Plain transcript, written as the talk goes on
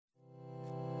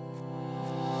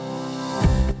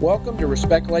Welcome to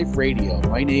Respect Life Radio.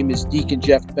 My name is Deacon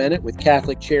Jeff Bennett with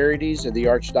Catholic Charities of the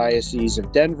Archdiocese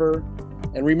of Denver.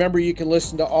 And remember, you can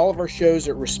listen to all of our shows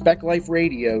at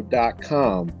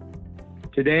respectliferadio.com.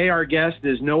 Today, our guest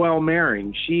is Noelle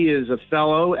Mering. She is a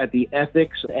fellow at the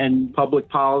Ethics and Public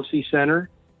Policy Center.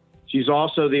 She's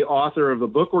also the author of a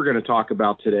book we're going to talk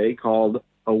about today called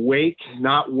Awake,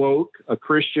 Not Woke, A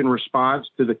Christian Response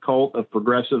to the Cult of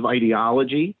Progressive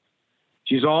Ideology.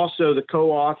 She's also the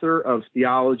co-author of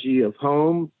Theology of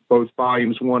Home, both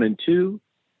volumes 1 and 2.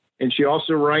 And she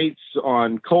also writes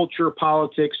on culture,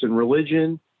 politics, and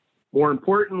religion. More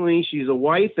importantly, she's a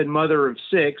wife and mother of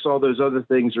 6. All those other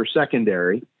things are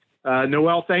secondary.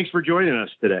 Noelle, thanks for joining us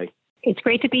today. It's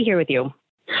great to be here with you.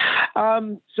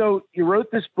 So you wrote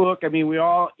this book. I mean, we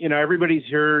all, everybody's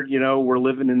heard, we're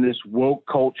living in this woke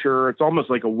culture. It's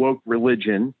almost like a woke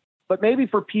religion. But maybe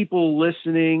for people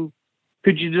listening,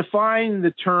 could you define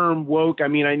the term woke? I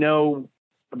mean, I know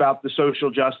about the social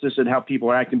justice and how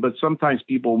people are acting, but sometimes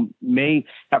people may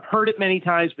have heard it many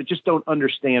times, but just don't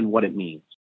understand what it means.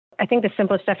 I think the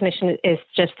simplest definition is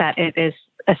just that it is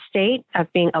a state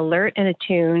of being alert and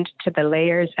attuned to the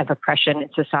layers of oppression in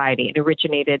society. It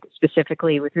originated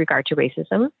specifically with regard to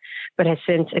racism, but has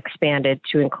since expanded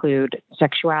to include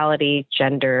sexuality,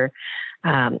 gender,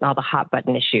 all the hot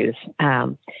button issues.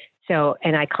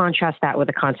 And I contrast that with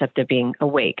the concept of being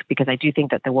awake, because I do think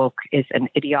that the woke is an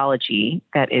ideology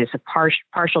that is a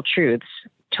partial truths,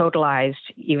 totalized,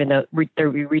 even though we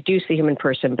reduce the human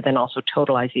person, but then also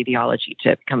totalize the ideology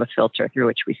to become a filter through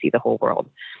which we see the whole world.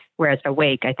 Whereas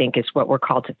awake, I think, is what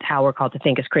how we're called to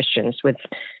think as Christians, with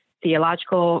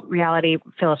theological reality,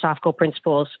 philosophical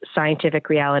principles, scientific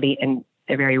reality, and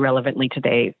very relevantly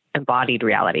today, embodied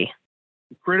reality.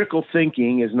 Critical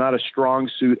thinking is not a strong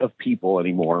suit of people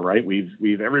anymore, right?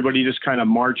 Everybody just kind of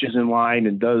marches in line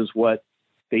and does what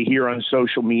they hear on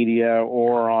social media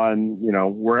or on,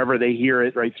 wherever they hear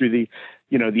it, right, through the,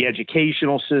 the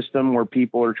educational system where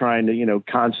people are trying to,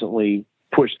 constantly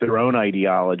push their own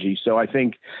ideology. So I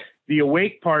think the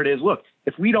awake part is, look,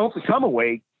 if we don't become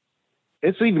awake,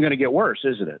 it's even going to get worse,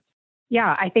 isn't it?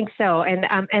 Yeah, I think so. And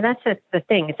that's the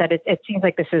thing, is that it seems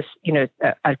like this is,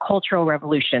 a cultural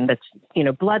revolution that's,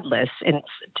 bloodless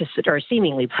or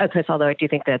seemingly bloodless, although I do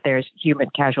think that there's human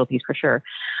casualties for sure.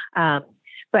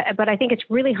 But I think it's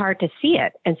really hard to see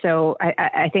it. And so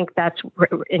I think that's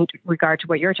in regard to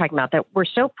what you're talking about, that we're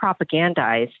so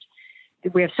propagandized.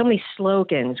 We have so many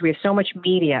slogans. We have so much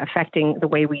media affecting the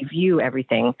way we view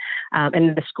everything.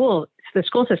 And the school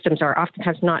systems are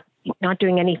oftentimes not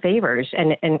doing any favors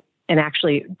and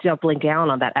actually doubling down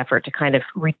on that effort to kind of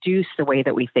reduce the way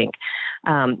that we think.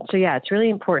 So yeah, it's really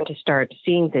important to start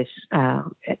seeing this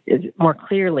more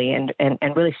clearly and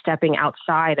really stepping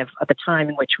outside of the time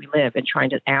in which we live and trying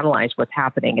to analyze what's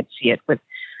happening and see it with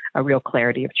a real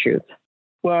clarity of truth.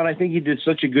 Well, and I think you did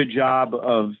such a good job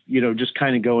of, just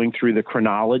kind of going through the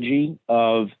chronology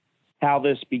of how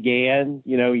this began.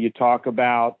 You talk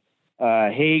about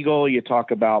Hegel, you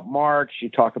talk about Marx, you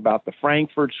talk about the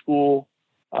Frankfurt School.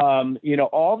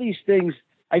 All these things,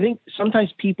 I think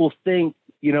sometimes people think,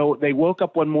 they woke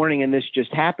up one morning and this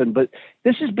just happened, but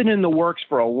this has been in the works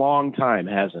for a long time,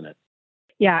 hasn't it?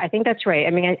 Yeah, I think that's right. I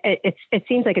mean, it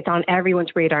seems like it's on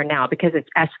everyone's radar now because it's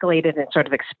escalated and sort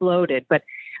of exploded. But,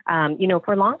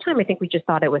 for a long time, I think we just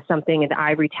thought it was something in the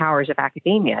ivory towers of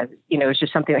academia. It was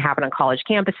just something that happened on college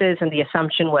campuses. And the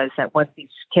assumption was that once these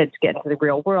kids get into the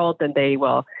real world, then they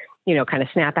will kind of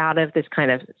snap out of this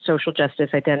kind of social justice,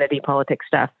 identity, politics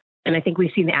stuff. And I think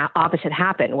we've seen the opposite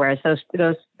happen, whereas those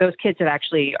kids that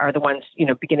actually are the ones,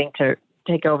 beginning to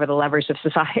take over the levers of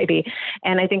society.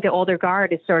 And I think the older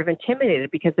guard is sort of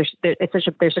intimidated because there's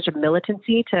such a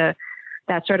militancy to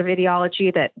that sort of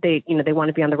ideology that they want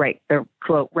to be on the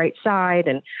quote right side.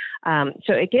 And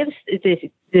so it gives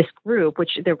this group,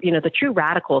 which the true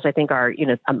radicals, I think, are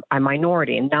a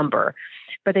minority in number,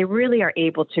 but they really are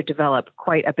able to develop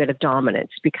quite a bit of dominance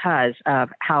because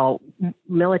of how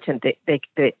militant the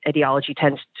ideology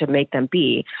tends to make them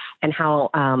be, and how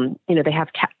they have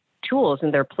tools in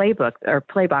their toolbox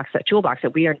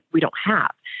that we don't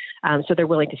have. So they're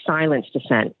willing to silence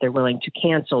dissent. They're willing to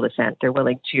cancel dissent. They're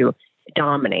willing to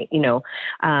dominate.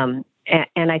 And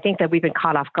I think that we've been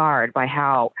caught off guard by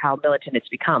how militant it's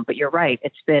become. But you're right.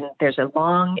 There's a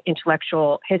long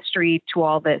intellectual history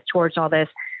towards all this.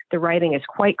 The writing is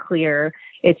quite clear.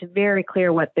 It's very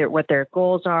clear what their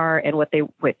goals are and what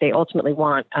they ultimately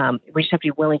want. We just have to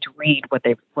be willing to read what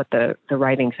the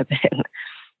writings have been.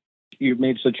 You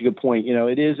made such a good point.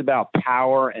 It is about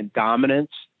power and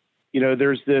dominance.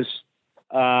 There's this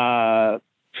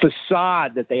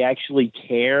facade that they actually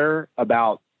care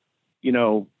about,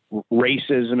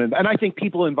 racism, and I think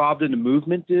people involved in the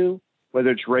movement do, whether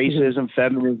it's racism,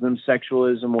 feminism,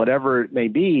 sexualism, whatever it may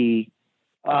be.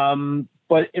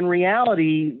 But in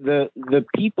reality, the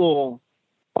people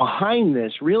behind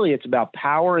this, really, it's about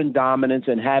power and dominance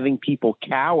and having people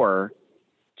cower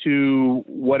to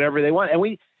whatever they want. And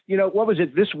what was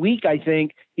it this week? I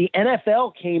think the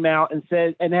NFL came out and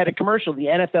said, and had a commercial, the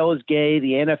NFL is gay,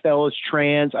 the NFL is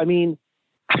trans. I mean,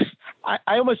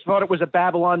 I almost thought it was a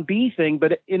Babylon Bee thing,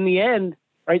 but in the end,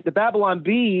 right, the Babylon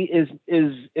Bee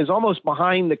is almost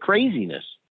behind the craziness.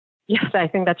 Yes, I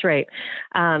think that's right.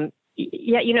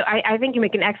 Yeah, I think you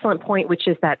make an excellent point, which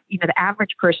is that, the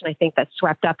average person, I think, that's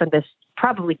swept up in this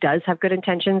probably does have good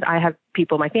intentions. I have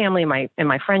people in my family, in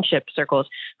my friendship circles,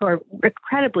 who are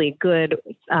incredibly good,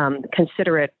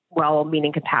 considerate,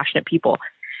 well-meaning, compassionate people.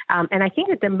 And I think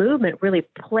that the movement really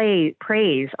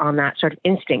preys on that sort of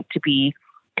instinct to be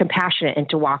compassionate and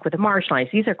to walk with the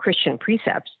marginalized. These are Christian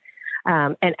precepts.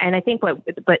 And I think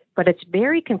but it's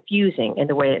very confusing in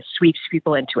the way it sweeps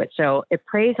people into it. So it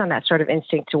preys on that sort of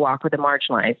instinct to walk with the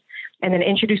marginalized, and then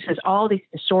introduces all these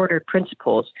disordered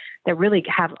principles that really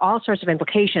have all sorts of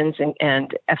implications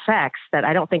and effects that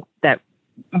I don't think that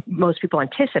most people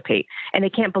anticipate. And they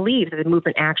can't believe that the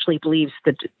movement actually believes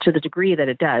to the degree that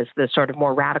it does, the sort of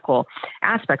more radical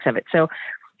aspects of it. So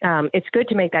it's good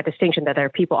to make that distinction that there are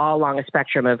people all along a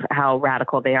spectrum of how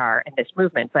radical they are in this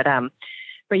movement. But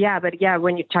yeah,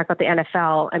 when you talk about the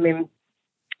NFL, I mean,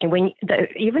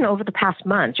 even over the past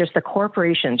month, just the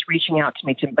corporations reaching out to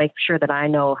me to make sure that I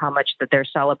know how much that they're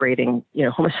celebrating,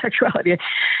 homosexuality,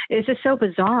 is just so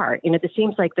bizarre. It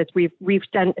seems like that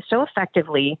we've done so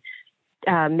effectively,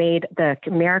 made the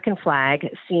American flag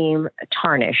seem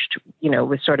tarnished,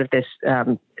 with sort of this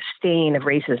stain of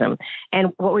racism.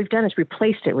 And what we've done is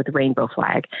replaced it with the rainbow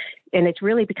flag. And it's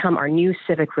really become our new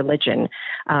civic religion.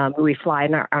 We fly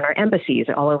on our embassies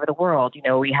all over the world.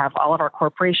 We have all of our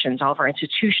corporations, all of our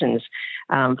institutions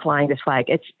flying this flag.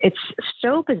 It's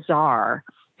so bizarre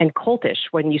and cultish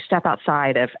when you step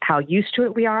outside of how used to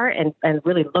it we are and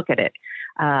really look at it.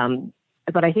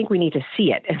 But I think we need to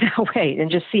see it in that way and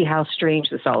just see how strange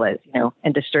this all is,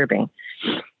 and disturbing.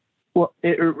 Well,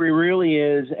 it really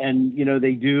is. And,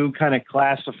 they do kind of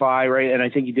classify, right? And I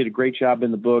think you did a great job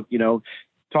in the book,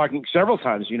 talking several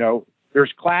times,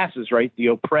 there's classes, right? The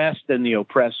oppressed and the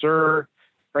oppressor,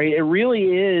 right? It really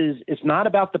is. It's not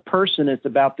about the person. It's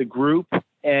about the group,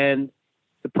 and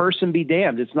the person be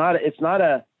damned. It's not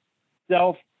a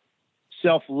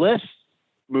selfless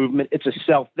movement. It's a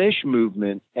selfish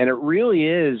movement. And it really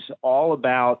is all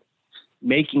about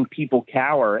making people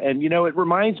cower. And, it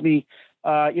reminds me,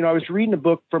 I was reading a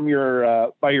book from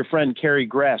by your friend, Carrie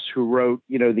Gress, who wrote,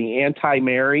 the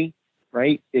Anti-Mary,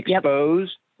 right?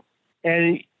 Exposed. Yep.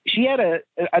 And she had and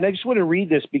I just want to read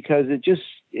this because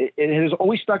it has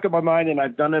always stuck in my mind, and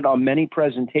I've done it on many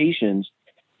presentations.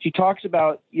 She talks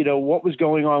about, what was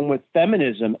going on with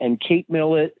feminism and Kate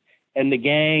Millett and the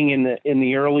gang in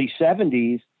the early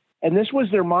 70s. And this was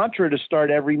their mantra to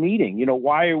start every meeting.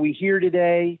 Why are we here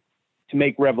today? To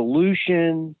make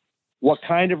revolution. What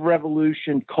kind of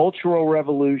revolution? Cultural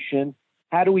revolution.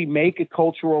 How do we make a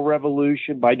cultural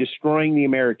revolution? By destroying the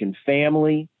American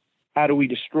family. How do we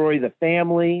destroy the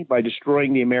family? By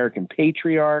destroying the American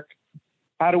patriarch.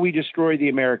 How do we destroy the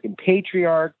American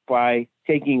patriarch? By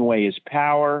taking away his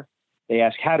power. They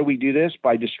ask, how do we do this?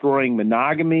 By destroying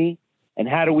monogamy. And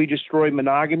how do we destroy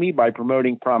monogamy? By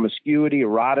promoting promiscuity,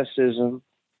 eroticism,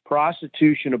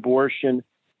 prostitution, abortion,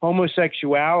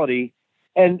 homosexuality.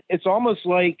 And it's almost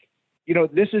like,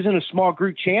 this isn't a small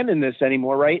group chanting this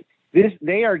anymore, right?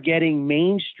 They are getting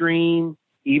mainstream,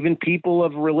 even people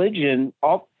of religion,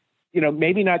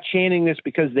 maybe not chanting this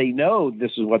because they know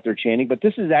this is what they're chanting, but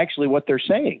this is actually what they're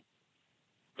saying.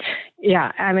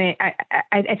 Yeah, I mean,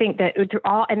 I think that through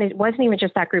all, and it wasn't even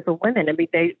just that group of women. I mean,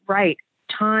 they write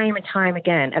time and time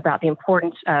again about the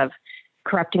importance of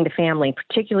corrupting the family,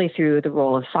 particularly through the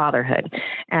role of fatherhood.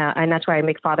 And that's why I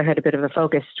make fatherhood a bit of a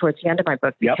focus towards the end of my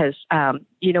book, because,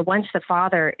 once the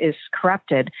father is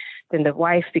corrupted, then the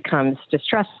wife becomes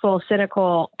distrustful,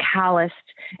 cynical, calloused,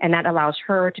 and that allows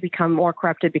her to become more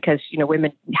corrupted because,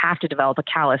 women have to develop a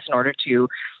callous in order to,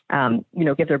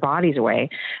 give their bodies away.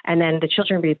 And then the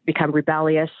children become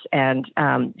rebellious and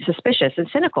suspicious and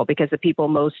cynical because the people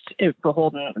most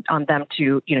beholden on them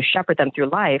to, shepherd them through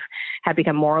life have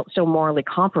become so morally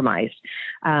compromised.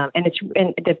 So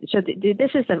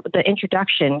this is the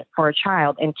introduction for a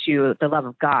child into the love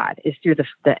of God is through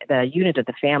the unit of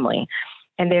the family.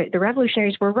 And the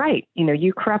revolutionaries were right.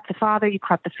 You corrupt the father, you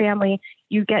corrupt the family,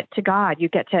 you get to God, you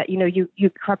get to, you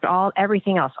corrupt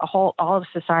everything else, all of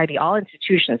society, all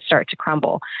institutions start to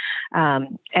crumble.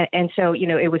 And so,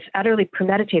 it was utterly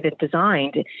premeditated,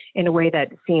 designed in a way that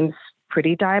seems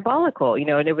pretty diabolical,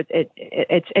 and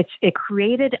it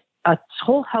created a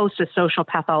whole host of social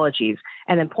pathologies,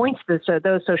 and then points to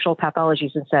those social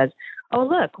pathologies and says, oh,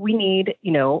 look, we need,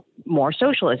 more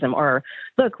socialism, or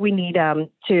look, we need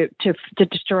to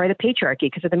destroy the patriarchy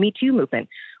because of the Me Too movement.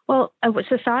 Well, a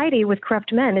society with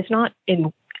corrupt men is not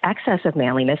in excess of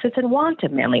manliness, it's in want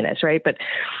of manliness, right? But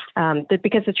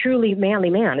because the truly manly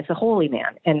man is the holy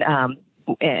man.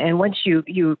 And once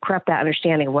you corrupt that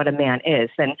understanding of what a man is,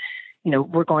 then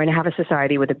we're going to have a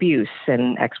society with abuse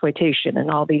and exploitation and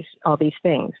all these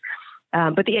things.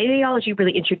 But the ideology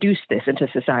really introduced this into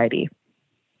society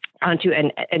onto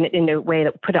and in a way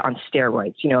that put it on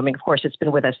steroids. Of course, it's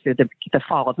been with us through the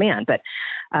fall of man, but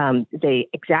they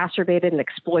exacerbated and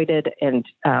exploited and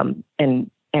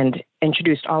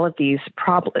introduced all of these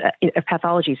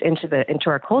pathologies into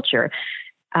our culture,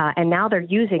 and now they're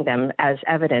using them as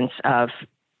evidence of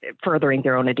furthering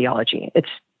their own ideology. It's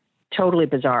totally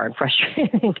bizarre and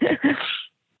frustrating.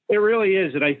 It really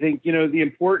is. And I think, the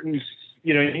importance,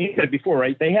 you said before,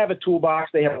 right? They have a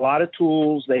toolbox. They have a lot of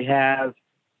tools. They have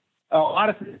a lot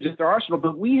of things at their arsenal,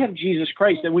 but we have Jesus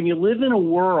Christ. And when you live in a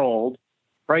world,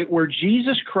 right, where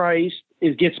Jesus Christ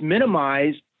gets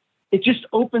minimized, it just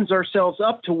opens ourselves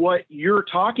up to what you're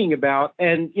talking about.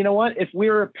 And you know what? If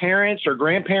we're parents or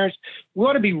grandparents, we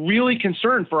ought to be really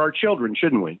concerned for our children,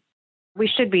 shouldn't we? We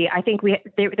should be. I think we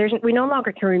no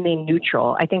longer can remain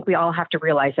neutral. I think we all have to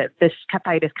realize that this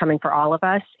fight is coming for all of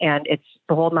us, and it's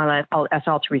beholden on us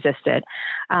all to resist it.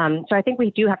 So I think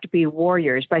we do have to be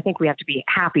warriors, but I think we have to be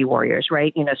happy warriors,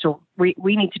 right? So we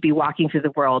need to be walking through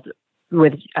the world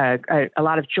with a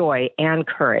lot of joy and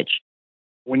courage.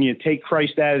 When you take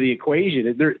Christ out of the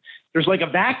equation, there's like a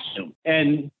vacuum,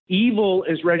 and evil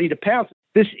is ready to pounce.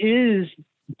 This is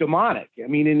demonic. I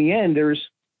mean, in the end,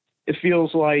 it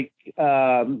feels like,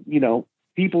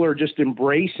 people are just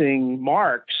embracing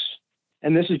Marx,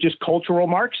 and this is just cultural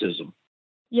Marxism.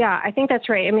 Yeah, I think that's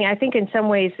right. I mean, I think in some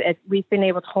ways we've been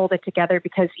able to hold it together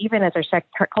because even as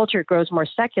our culture grows more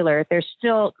secular, there's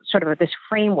still sort of this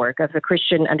framework of the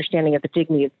Christian understanding of the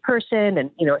dignity of the person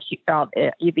and,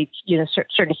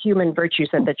 certain human virtues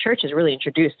that the church has really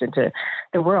introduced into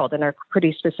the world and are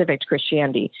pretty specific to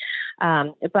Christianity.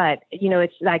 But,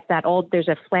 it's like there's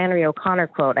a Flannery O'Connor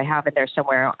quote I have in there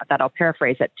somewhere that I'll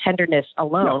paraphrase, that tenderness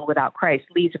alone without Christ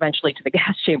leads eventually to the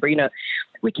gas chamber.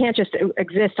 We can't just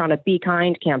exist on a be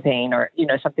kind campaign or,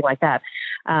 something like that.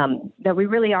 That we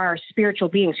really are spiritual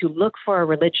beings who look for a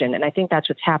religion. And I think that's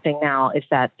what's happening now is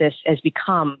that this has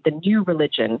become the new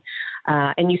religion.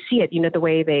 And you see it, the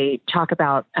way they talk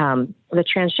about the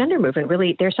transgender movement.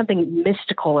 Really, there's something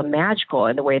mystical and magical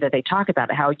in the way that they talk about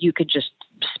it, how you could just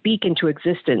speak into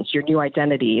existence your new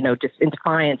identity, just in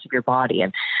defiance of your body.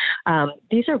 And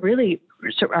these are really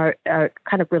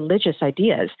kind of religious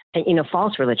ideas, and,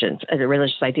 false religious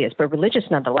ideas, but religious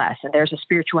nonetheless. And there's a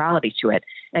spirituality to it.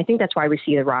 And I think that's why we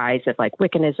see the rise of like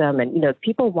Wiccanism, and,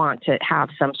 people want to have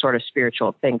some sort of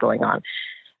spiritual thing going on.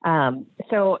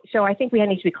 So I think we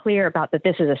need to be clear about that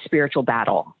this is a spiritual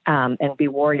battle, and be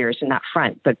warriors in that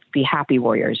front, but be happy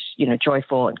warriors,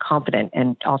 joyful and confident,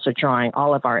 and also drawing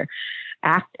all of our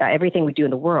everything we do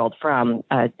in the world from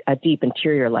a deep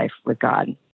interior life with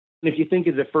God. If you think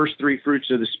of the first three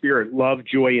fruits of the Spirit, love,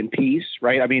 joy, and peace,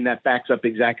 right? I mean, that backs up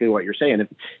exactly what you're saying.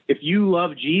 If you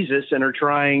love Jesus and are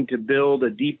trying to build a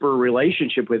deeper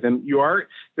relationship with him,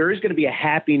 there is going to be a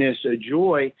happiness, a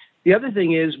joy. The other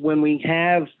thing is when we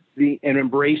have and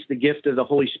embrace the gift of the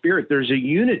Holy Spirit, there's a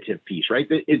unitive peace, right?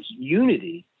 It's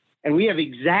unity. And we have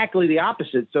exactly the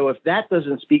opposite. So if that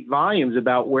doesn't speak volumes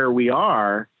about where we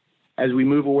are as we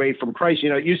move away from Christ,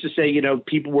 it used to say,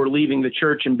 people were leaving the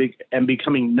church and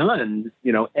becoming nuns,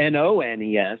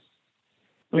 N-O-N-E-S.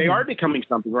 They are becoming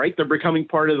something, right? They're becoming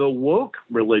part of the woke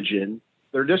religion.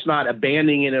 They're just not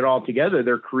abandoning it altogether.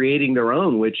 They're creating their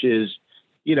own, which is,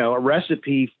 a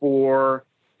recipe for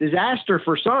disaster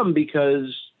for some,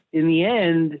 because in the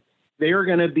end, they are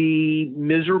going to be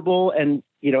miserable. And,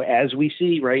 as we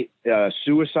see, right,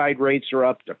 suicide rates are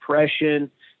up, depression.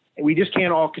 And we just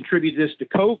can't all contribute this to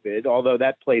COVID, although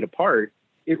that played a part.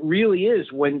 It really is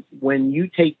when you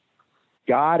take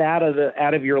God out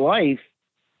of your life,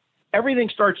 everything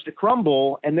starts to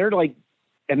crumble, and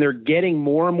they're getting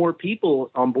more and more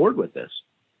people on board with this.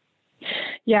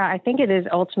 Yeah, I think it is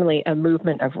ultimately a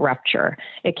movement of rupture.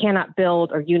 It cannot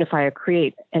build or unify or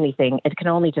create anything. It can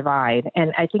only divide.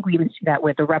 And I think we even see that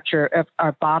with the rupture of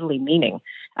our bodily meaning,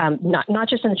 not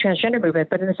just in the transgender movement,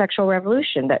 but in the sexual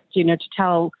revolution, that, to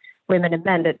tell women and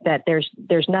men that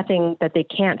there's nothing that they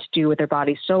can't do with their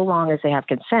bodies so long as they have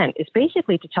consent is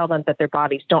basically to tell them that their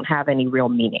bodies don't have any real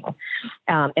meaning.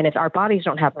 And if our bodies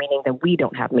don't have meaning, then we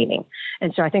don't have meaning.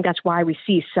 And so I think that's why we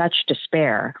see such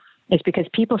despair. It's because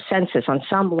people sense this on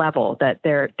some level, that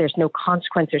there's no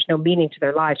consequence, there's no meaning to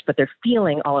their lives, but they're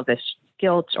feeling all of this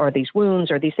guilt or these wounds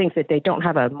or these things that they don't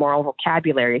have a moral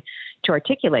vocabulary to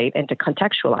articulate and to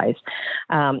contextualize.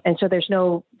 And so there's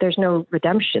no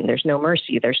redemption, there's no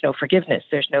mercy, there's no forgiveness,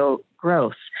 there's no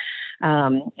growth.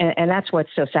 And that's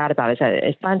what's so sad about it, is that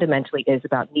it fundamentally is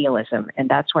about nihilism. And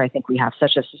that's why I think we have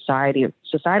such a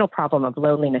societal problem of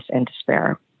loneliness and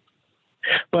despair.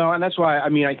 Well, and that's why,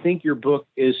 I think your book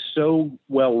is so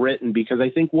well written, because I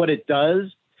think what it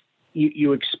does,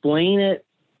 you explain it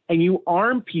and you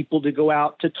arm people to go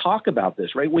out to talk about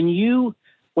this, right?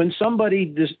 When somebody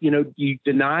just, you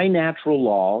deny natural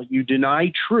law, you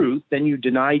deny truth, then you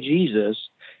deny Jesus,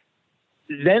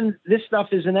 then this stuff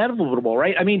is inevitable,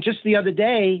 right? Just the other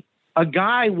day, a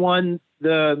guy won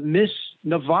the Miss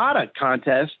Nevada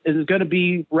contest and is going to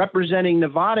be representing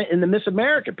Nevada in the Miss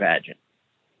America pageant.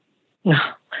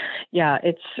 Yeah,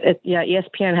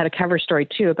 ESPN had a cover story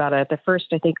too about it. The first,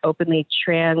 I think, openly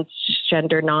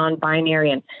transgender, non-binary,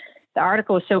 and the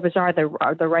article was so bizarre. The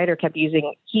writer kept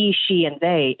using he, she, and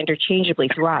they interchangeably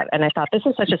throughout, and I thought this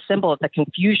is such a symbol of the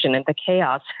confusion and the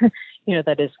chaos,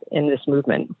 that is in this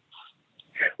movement.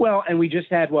 Well, and we just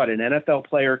had an NFL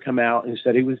player come out and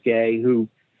said he was gay, who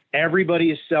everybody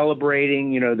is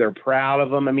celebrating. They're proud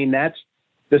of him. That's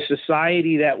the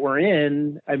society that we're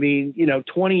in.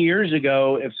 20 years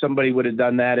ago, if somebody would have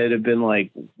done that, it'd have been like,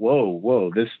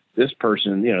 whoa, this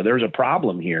person, there's a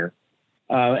problem here.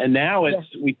 And now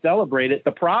we celebrate it.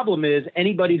 The problem is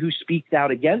anybody who speaks out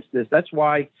against this. That's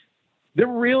why there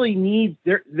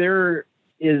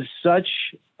is such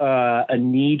a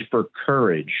need for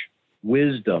courage,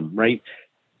 wisdom, right?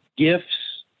 Gifts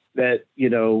that,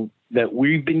 that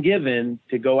we've been given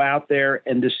to go out there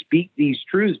and to speak these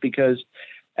truths, because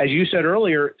as you said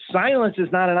earlier, silence is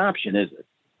not an option, is it?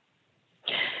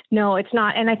 No, it's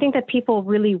not. And I think that people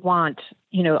really want,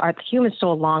 our human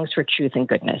soul longs for truth and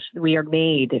goodness. We are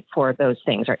made for those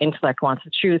things. Our intellect wants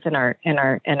the truth, and our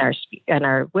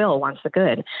will wants the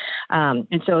good.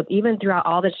 And so even throughout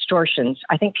all the distortions,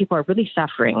 I think people are really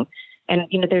suffering. And,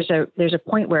 there's a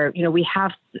point where, we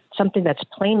have something that's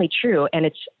plainly true, and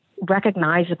it's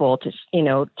recognizable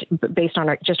based on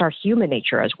our human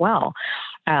nature as well,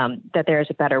 that there is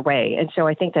a better way. And so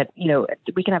I think that,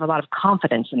 we can have a lot of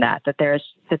confidence in that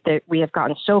we have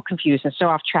gotten so confused and so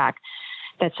off track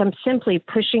that some simply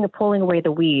pulling away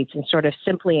the weeds and sort of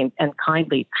simply and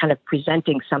kindly kind of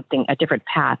presenting something, a different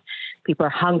path. People are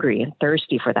hungry and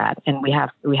thirsty for that. And we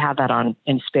have that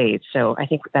in spades. So I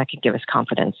think that can give us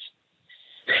confidence.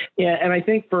 Yeah. And I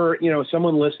think for,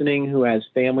 someone listening who has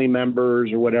family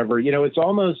members or whatever, it's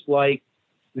almost like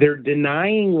they're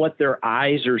denying what their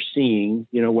eyes are seeing,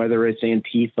 whether it's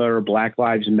Antifa or Black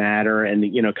Lives Matter and,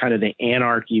 kind of the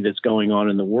anarchy that's going on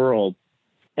in the world,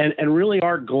 and really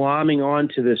are glomming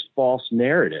onto this false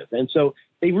narrative. And so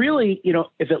they really,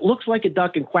 if it looks like a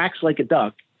duck and quacks like a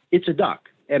duck, it's a duck.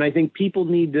 And I think people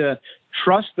need to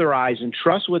trust their eyes and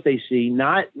trust what they see,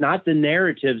 not the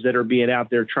narratives that are being out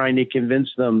there trying to convince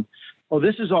them, oh,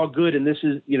 this is all good and this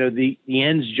is, the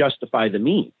ends justify the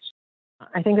means.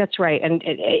 I think that's right.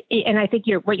 And I think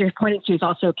what you're pointing to is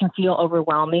also can feel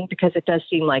overwhelming, because it does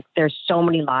seem like there's so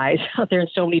many lies out there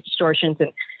and so many distortions,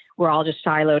 and we're all just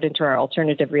siloed into our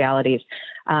alternative realities.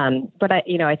 But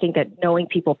I think that knowing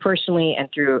people personally and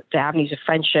through the avenues of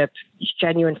friendship,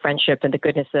 genuine friendship, and the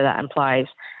goodness that implies,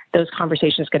 those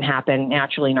conversations can happen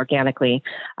naturally and organically.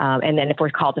 And then if we're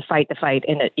called to fight the fight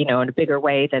in a bigger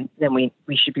way, then we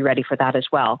should be ready for that as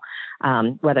well,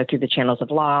 whether through the channels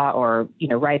of law or,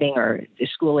 writing or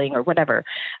schooling or whatever.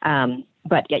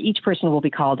 But yeah, each person will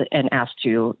be called and asked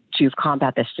to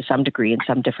combat this to some degree in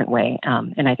some different way.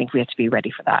 And I think we have to be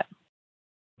ready for that.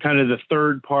 Kind of the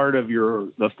third part of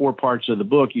the 4 parts of the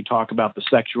book, you talk about the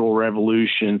sexual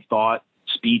revolution, thought,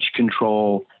 speech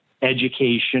control,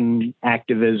 education,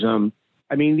 activism.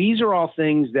 These are all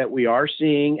things that we are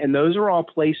seeing, and those are all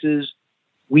places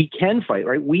we can fight,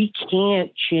 right? We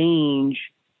can't change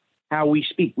how we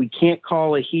speak. We can't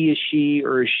call a he a she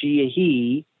or a she a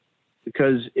he,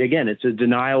 because, again, it's a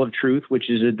denial of truth, which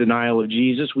is a denial of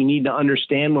Jesus. We need to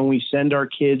understand when we send our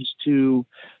kids to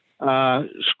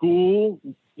school,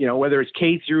 whether it's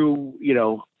K through,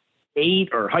 8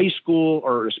 or high school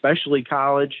or especially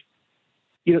college,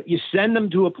 you send them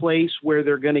to a place where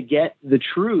they're going to get the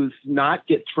truth, not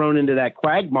get thrown into that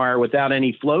quagmire without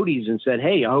any floaties and said,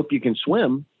 hey, I hope you can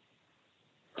swim.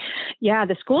 Yeah,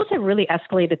 the schools have really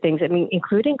escalated things. I mean,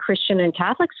 including Christian and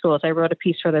Catholic schools. I wrote a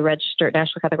piece for the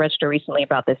National Catholic Register recently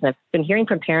about this, and I've been hearing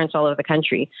from parents all over the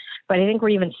country. But I think we're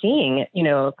even seeing,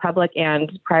 public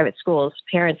and private schools,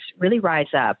 parents really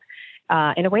rise up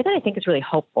in a way that I think is really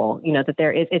hopeful. That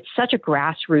it's such a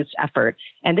grassroots effort,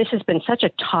 and this has been such a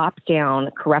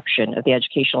top-down corruption of the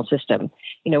educational system.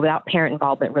 Without parent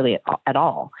involvement really at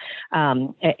all.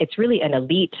 It's really an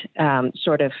elite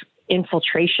sort of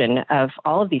infiltration of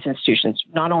all of these institutions,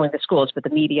 not only the schools, but the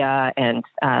media and,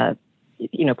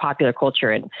 popular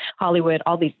culture and Hollywood,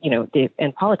 all these,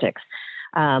 and politics.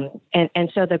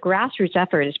 And so the grassroots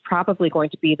effort is probably going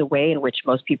to be the way in which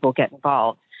most people get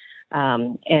involved.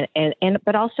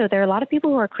 But also there are a lot of people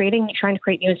who are trying to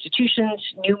create new institutions,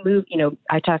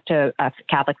 I talked to a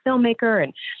Catholic filmmaker,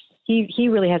 and he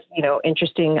really has,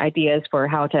 interesting ideas for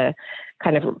how to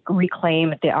kind of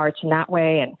reclaim the arts in that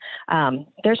way. And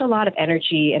there's a lot of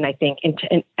energy and I think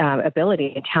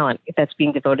ability and talent that's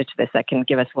being devoted to this that can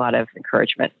give us a lot of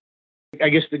encouragement. I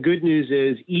guess the good news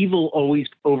is evil always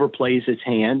overplays its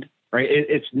hand, right?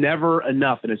 It's never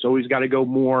enough, and it's always got to go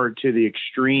more to the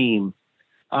extreme.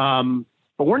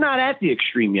 But we're not at the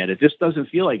extreme yet. It just doesn't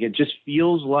feel like it. It just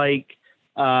feels like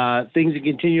things that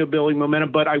continue building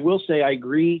momentum. But I will say I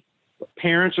agree.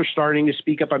 Parents are starting to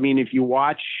speak up. I mean, if you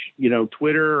watch,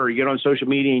 Twitter or you get on social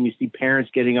media and you see parents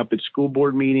getting up at school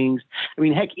board meetings, I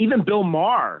mean, heck, even Bill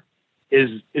Maher is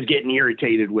getting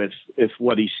irritated with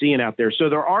what he's seeing out there. So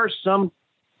there are some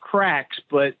cracks,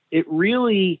 but it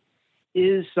really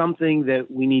is something that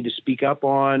we need to speak up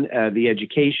on. The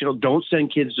educational, don't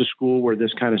send kids to school where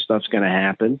this kind of stuff's going to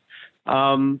happen.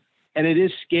 And it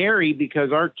is scary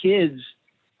because our kids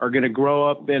are going to grow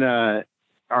up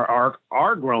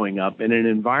are growing up in an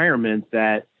environment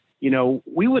that,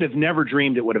 we would have never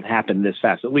dreamed it would have happened this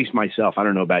fast, at least myself. I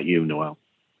don't know about you, Noelle.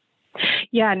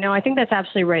 Yeah, no, I think that's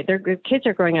absolutely right. The kids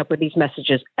are growing up with these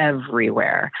messages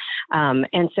everywhere.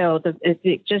 And so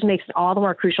it just makes it all the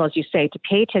more crucial, as you say, to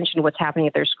pay attention to what's happening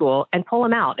at their school and pull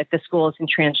them out if the school is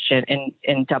intransigent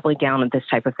and doubling down on this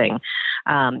type of thing.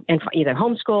 And either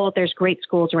homeschool, there's great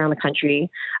schools around the country.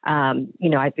 I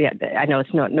know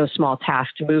it's no small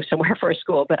task to move somewhere for a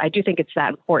school, but I do think it's that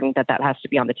important that has to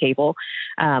be on the table.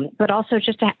 But also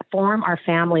just to form our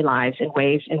family lives in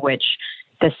ways in which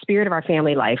the spirit of our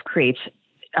family life creates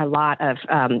a lot of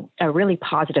a really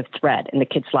positive thread in the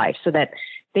kid's life, so that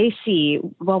they see,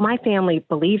 well, my family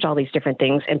believed all these different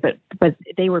things, but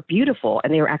they were beautiful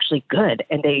and they were actually good,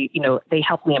 and they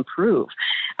helped me improve.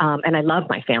 And I love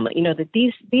my family. That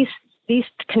these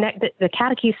connect the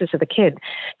catechesis of the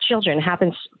children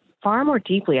happens far more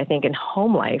deeply, I think, in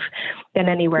home life than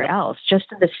anywhere else. Just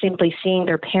in the simply seeing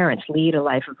their parents lead a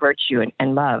life of virtue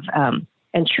and love.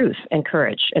 And truth and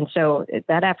courage. And so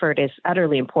that effort is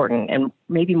utterly important, and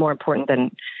maybe more important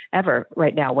than ever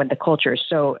right now when the culture is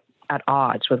so at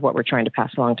odds with what we're trying to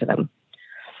pass along to them.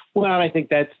 Well, I think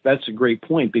that's a great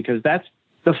point, because that's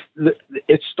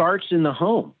it starts in the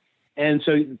home. And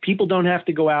so people don't have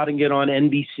to go out and get on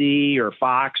NBC or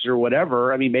Fox or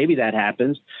whatever. I mean, maybe that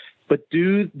happens, but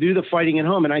do the fighting at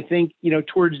home. And I think,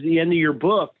 towards the end of your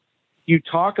book, you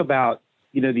talk about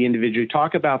the individual, you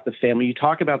talk about the family, you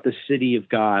talk about the city of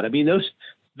God. I mean,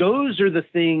 those are the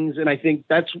things. And I think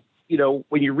that's,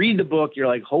 when you read the book, you're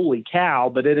like, holy cow.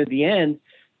 But then at the end,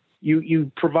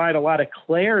 you provide a lot of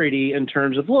clarity in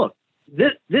terms of, look,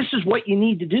 this is what you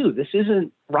need to do. This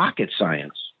isn't rocket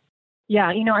science.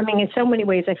 Yeah, in so many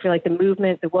ways, I feel like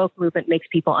the woke movement makes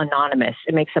people anonymous.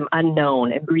 It makes them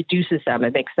unknown. It reduces them.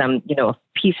 It makes them, a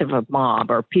piece of a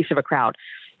mob or a piece of a crowd.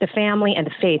 The family and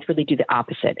the faith really do the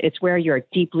opposite. It's where you're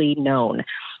deeply known,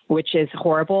 which is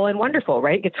horrible and wonderful,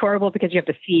 right? It's horrible because you have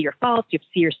to see your faults, you have to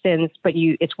see your sins, but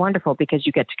it's wonderful because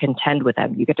you get to contend with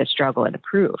them. You get to struggle and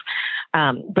improve.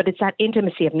 But it's that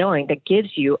intimacy of knowing that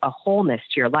gives you a wholeness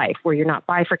to your life, where you're not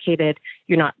bifurcated,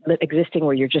 you're not existing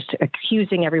where you're just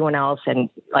accusing everyone else and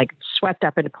like swept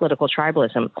up into political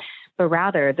tribalism. But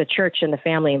rather, the church and the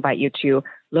family invite you to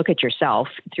look at yourself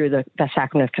through the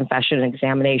sacrament of confession and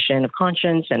examination of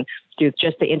conscience, and through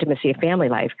just the intimacy of family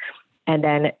life. And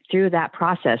then through that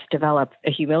process, develop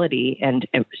a humility and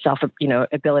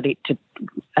ability to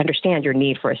understand your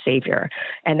need for a savior,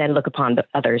 and then look upon the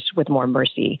others with more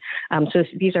mercy. So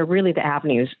these are really the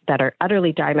avenues that are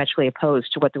utterly diametrically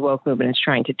opposed to what the woke movement is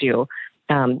trying to do.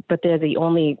 But it's the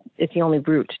only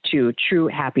route to true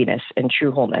happiness and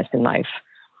true wholeness in life.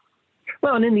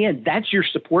 Well, and in the end, that's your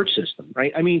support system,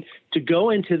 right? I mean, to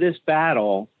go into this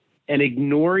battle and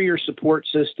ignore your support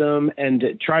system and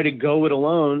to try to go it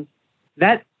alone,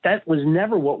 that was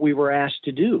never what we were asked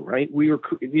to do, right? We were,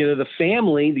 the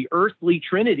family, the earthly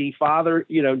Trinity, Father,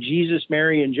 Jesus,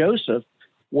 Mary, and Joseph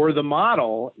were the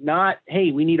model, not,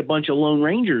 hey, we need a bunch of Lone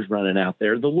Rangers running out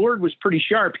there. The Lord was pretty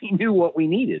sharp. He knew what we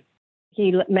needed.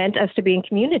 He meant us to be in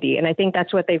community. And I think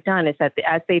that's what they've done, is that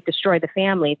as they destroy the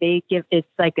family, they give, it's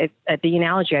like the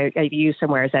analogy I use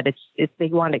somewhere is that they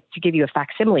want to give you a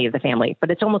facsimile of the family, but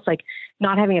it's almost like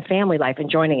not having a family life and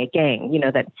joining a gang,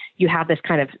 that you have this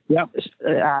kind of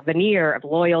veneer of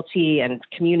loyalty and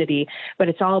community, but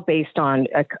it's all based on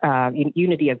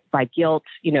unity by guilt,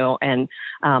 and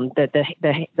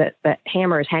the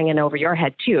hammer is hanging over your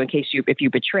head too, in case if you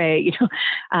betray,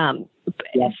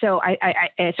 So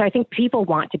I think people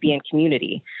want to be in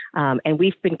community, and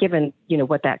we've been given,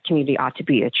 what that community ought to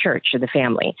be: a church, or the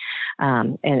family,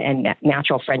 and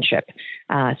natural friendship.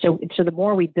 So the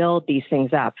more we build these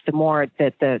things up, the more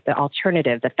that the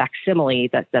alternative, the facsimile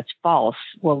that's false,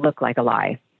 will look like a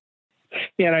lie.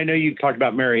 Yeah, and I know you talked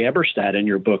about Mary Eberstadt in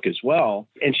your book as well,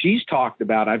 and she's talked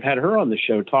about. I've had her on the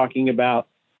show talking about,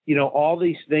 all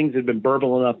these things have been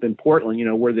burbling up in Portland,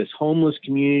 where this homeless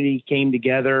community came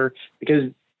together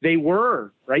because they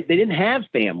were, right? They didn't have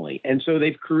family. And so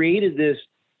they've created this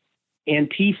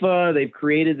Antifa, they've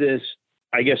created this,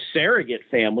 I guess, surrogate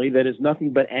family that is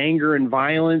nothing but anger and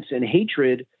violence and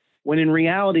hatred, when in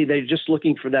reality, they're just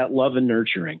looking for that love and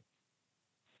nurturing.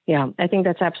 Yeah, I think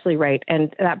that's absolutely right.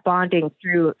 And that bonding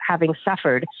through having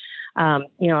suffered,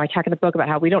 I talk in the book about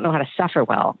how we don't know how to suffer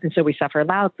well. And so we suffer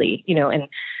loudly,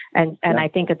 and I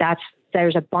think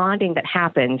there's a bonding that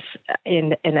happens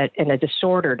in a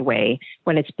disordered way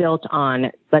when it's built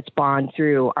on, let's bond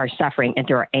through our suffering and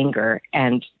through our anger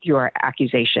and through our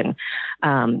accusation.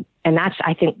 And that's,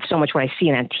 I think, so much what I see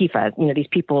in Antifa. These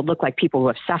people look like people who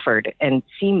have suffered and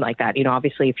seem like that.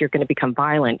 Obviously, if you're going to become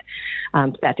violent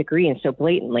to that degree and so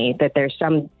blatantly, that there's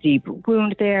some deep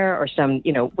wound there, or some,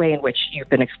 way in which you've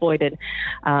been exploited.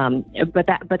 But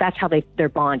that's how they're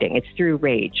bonding. It's through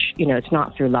rage. It's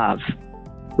not through love.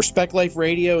 Respect Life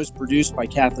Radio is produced by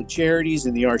Catholic Charities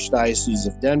in the Archdiocese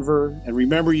of Denver. And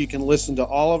remember, you can listen to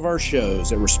all of our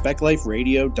shows at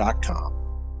respectliferadio.com.